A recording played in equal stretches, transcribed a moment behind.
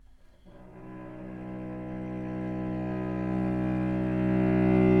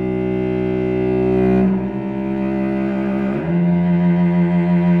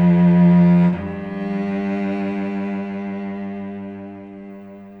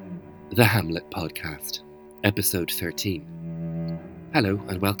The Hamlet Podcast, Episode 13. Hello,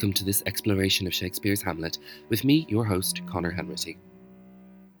 and welcome to this exploration of Shakespeare's Hamlet with me, your host, Conor Hanratty.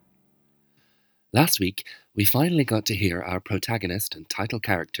 Last week, we finally got to hear our protagonist and title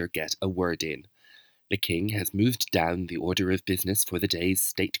character get a word in. The king has moved down the order of business for the day's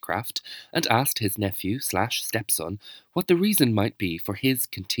statecraft and asked his nephew/stepson what the reason might be for his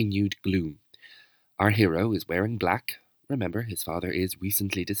continued gloom. Our hero is wearing black. Remember, his father is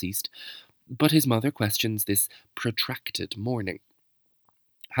recently deceased, but his mother questions this protracted mourning.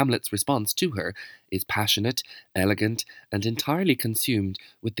 Hamlet's response to her is passionate, elegant, and entirely consumed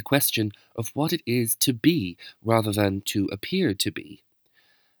with the question of what it is to be rather than to appear to be.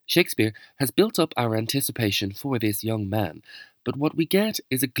 Shakespeare has built up our anticipation for this young man, but what we get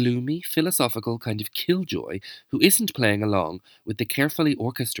is a gloomy, philosophical kind of killjoy who isn't playing along with the carefully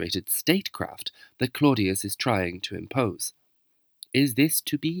orchestrated statecraft that Claudius is trying to impose. Is this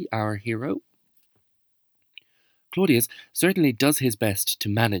to be our hero? Claudius certainly does his best to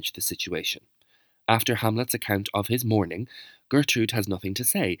manage the situation. After Hamlet's account of his mourning, Gertrude has nothing to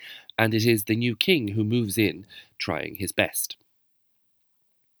say, and it is the new king who moves in, trying his best.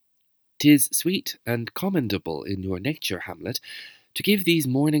 "'Tis sweet and commendable in your nature, Hamlet, to give these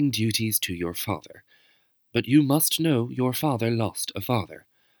mourning duties to your father. But you must know your father lost a father.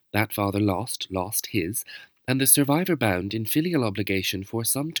 That father lost his, and the survivor bound in filial obligation for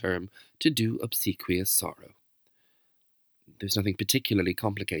some term to do obsequious sorrow." There's nothing particularly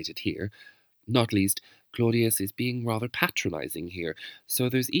complicated here. Not least, Claudius is being rather patronizing here, so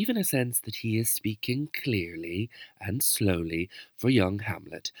there's even a sense that he is speaking clearly and slowly for young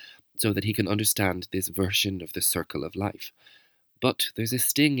Hamlet, so that he can understand this version of the circle of life. But there's a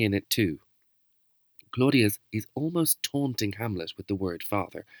sting in it too. Claudius is almost taunting Hamlet with the word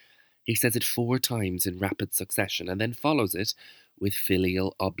father. He says it 4 times in rapid succession and then follows it with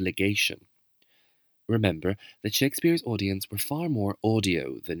filial obligation. Remember that Shakespeare's audience were far more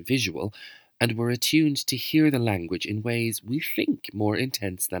audio than visual, and were attuned to hear the language in ways we think more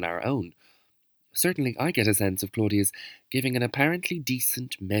intense than our own. Certainly I get a sense of Claudius giving an apparently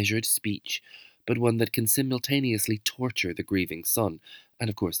decent, measured speech, but one that can simultaneously torture the grieving son, and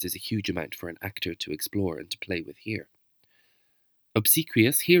of course there's a huge amount for an actor to explore and to play with here.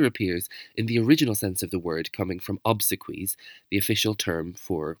 Obsequious here appears in the original sense of the word, coming from obsequies, the official term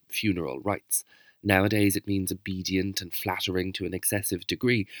for funeral rites. Nowadays it means obedient and flattering to an excessive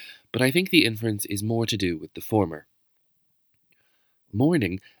degree, but I think the inference is more to do with the former.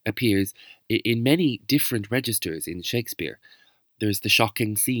 Mourning appears in many different registers in Shakespeare. There's the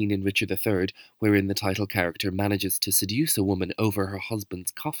shocking scene in Richard III, wherein the title character manages to seduce a woman over her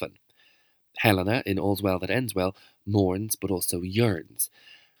husband's coffin. Helena, in All's Well That Ends Well, mourns but also yearns.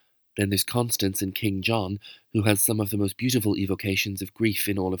 Then there's Constance in King John, who has some of the most beautiful evocations of grief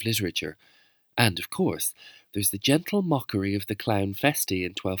in all of literature. And, of course, there's the gentle mockery of the clown Feste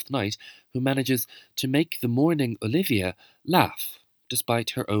in Twelfth Night, who manages to make the mourning Olivia laugh,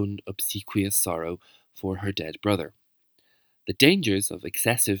 despite her own obsequious sorrow for her dead brother. The dangers of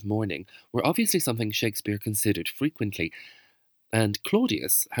excessive mourning were obviously something Shakespeare considered frequently, and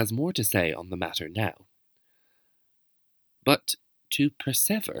Claudius has more to say on the matter now. But to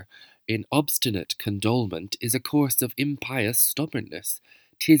persever in obstinate condolement is a course of impious stubbornness.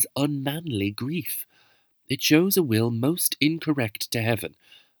 'Tis unmanly grief. It shows a will most incorrect to heaven,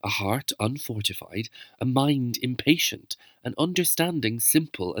 a heart unfortified, a mind impatient, an understanding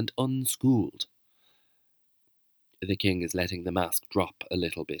simple and unschooled. The king is letting the mask drop a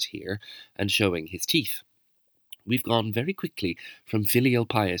little bit here, and showing his teeth. We've gone very quickly from filial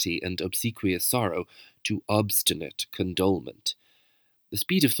piety and obsequious sorrow to obstinate condolement. The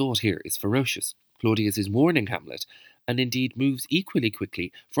speed of thought here is ferocious. Claudius is warning Hamlet, and indeed moves equally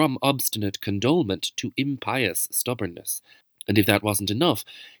quickly from obstinate condolement to impious stubbornness. And if that wasn't enough,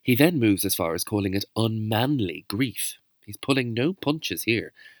 he then moves as far as calling it unmanly grief. He's pulling no punches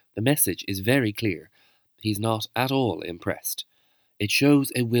here. The message is very clear. He's not at all impressed. It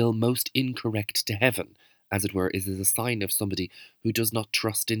shows a will most incorrect to heaven, as it were, is a sign of somebody who does not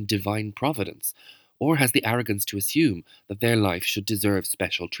trust in divine providence, or has the arrogance to assume that their life should deserve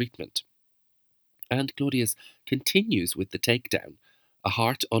special treatment. And Claudius continues with the takedown: a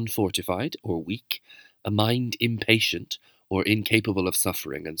heart unfortified or weak, a mind impatient or incapable of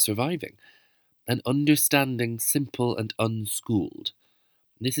suffering and surviving, an understanding simple and unschooled.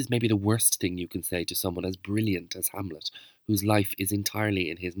 This is maybe the worst thing you can say to someone as brilliant as Hamlet, whose life is entirely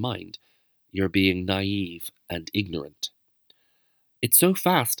in his mind. You're being naive and ignorant. It's so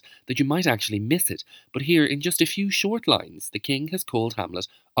fast that you might actually miss it, but here, in just a few short lines, the king has called Hamlet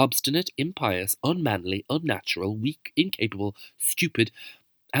obstinate, impious, unmanly, unnatural, weak, incapable, stupid,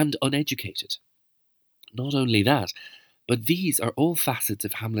 and uneducated. Not only that, but these are all facets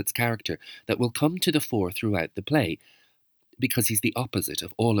of Hamlet's character that will come to the fore throughout the play, because he's the opposite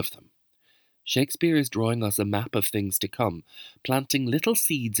of all of them. Shakespeare is drawing us a map of things to come, planting little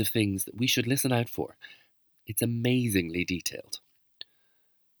seeds of things that we should listen out for. It's amazingly detailed.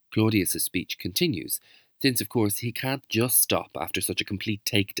 Claudius's speech continues, since of course he can't just stop after such a complete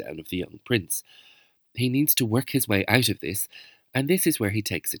takedown of the young prince. He needs to work his way out of this, and this is where he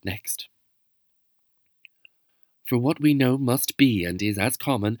takes it next. For what we know must be and is as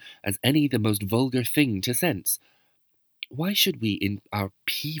common as any the most vulgar thing to sense. Why should we in our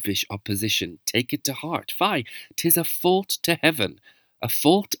peevish opposition take it to heart? Fie, 'tis a fault to heaven, a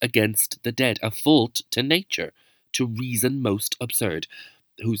fault against the dead, a fault to nature, to reason most absurd,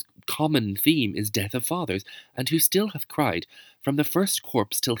 whose common theme is death of fathers, and who still hath cried, from the first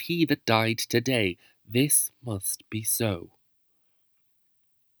corpse till he that died today, this must be so.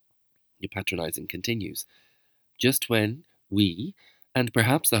 The patronizing continues. Just when we, and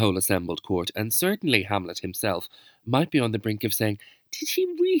perhaps the whole assembled court, and certainly Hamlet himself, might be on the brink of saying, did he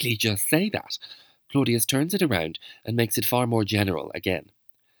really just say that? Claudius turns it around and makes it far more general again.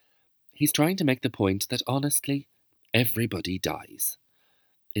 He's trying to make the point that honestly, everybody dies.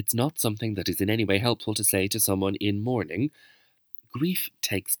 It's not something that is in any way helpful to say to someone in mourning. Grief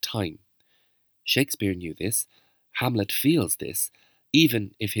takes time. Shakespeare knew this. Hamlet feels this,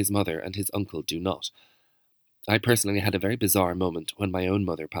 even if his mother and his uncle do not. I personally had a very bizarre moment when my own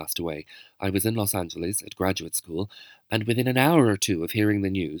mother passed away. I was in Los Angeles at graduate school, and within an hour or two of hearing the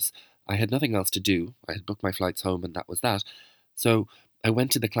news, I had nothing else to do. I had booked my flights home, and that was that. So I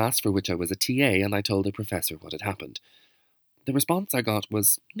went to the class for which I was a TA, and I told the professor what had happened. The response I got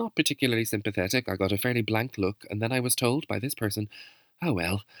was not particularly sympathetic. I got a fairly blank look, and then I was told by this person, oh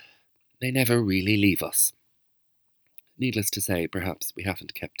well, they never really leave us. Needless to say, perhaps we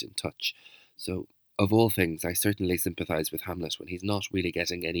haven't kept in touch. So, of all things, I certainly sympathise with Hamlet when he's not really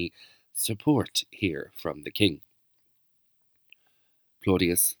getting any support here from the king.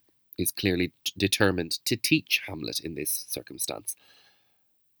 Claudius is clearly determined to teach Hamlet in this circumstance.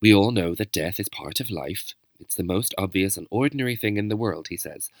 We all know that death is part of life. It's the most obvious and ordinary thing in the world, he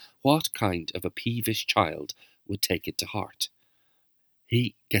says. What kind of a peevish child would take it to heart?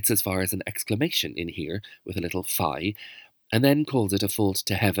 He gets as far as an exclamation in here, with a little fie, and then calls it a fault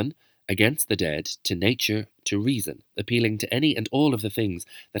to heaven, against the dead, to nature, to reason, appealing to any and all of the things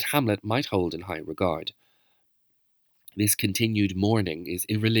that Hamlet might hold in high regard. This continued mourning is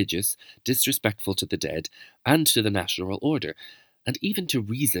irreligious, disrespectful to the dead, and to the natural order, and even to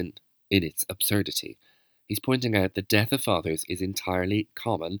reason in its absurdity. He's pointing out that death of fathers is entirely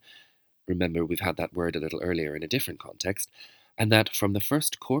common. Remember, we've had that word a little earlier in a different context, and that from the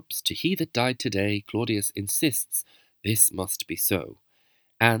first corpse to he that died today, Claudius insists this must be so.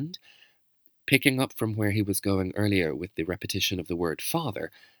 And, picking up from where he was going earlier with the repetition of the word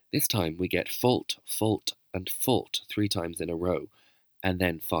father, this time we get fault, fault, and fault 3 times in a row, and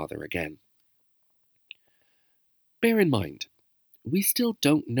then father again. Bear in mind, we still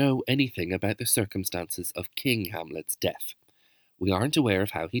don't know anything about the circumstances of King Hamlet's death. We aren't aware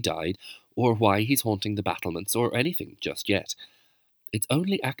of how he died, or why he's haunting the battlements, or anything just yet. It's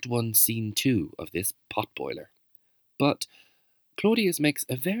only Act 1, Scene 2 of this potboiler. But Claudius makes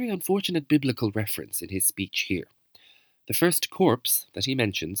a very unfortunate biblical reference in his speech here. The first corpse that he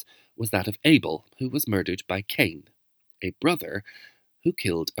mentions was that of Abel, who was murdered by Cain, a brother who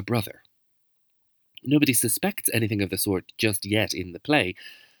killed a brother. Nobody suspects anything of the sort just yet in the play,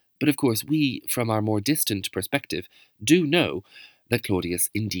 but of course we, from our more distant perspective, do know that Claudius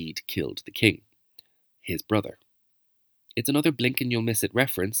indeed killed the king, his brother. It's another blink-and-you'll-miss-it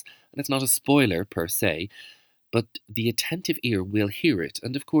reference, and it's not a spoiler per se, but the attentive ear will hear it,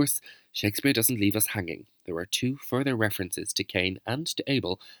 and of course Shakespeare doesn't leave us hanging. There are 2 further references to Cain and to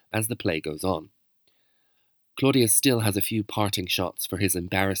Abel as the play goes on. Claudius still has a few parting shots for his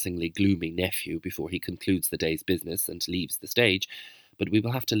embarrassingly gloomy nephew before he concludes the day's business and leaves the stage, but we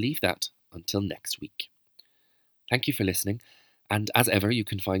will have to leave that until next week. Thank you for listening, and as ever you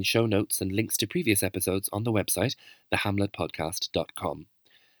can find show notes and links to previous episodes on the website, thehamletpodcast.com.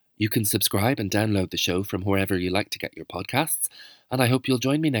 You can subscribe and download the show from wherever you like to get your podcasts, and I hope you'll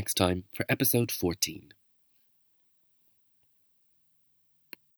join me next time for episode 14.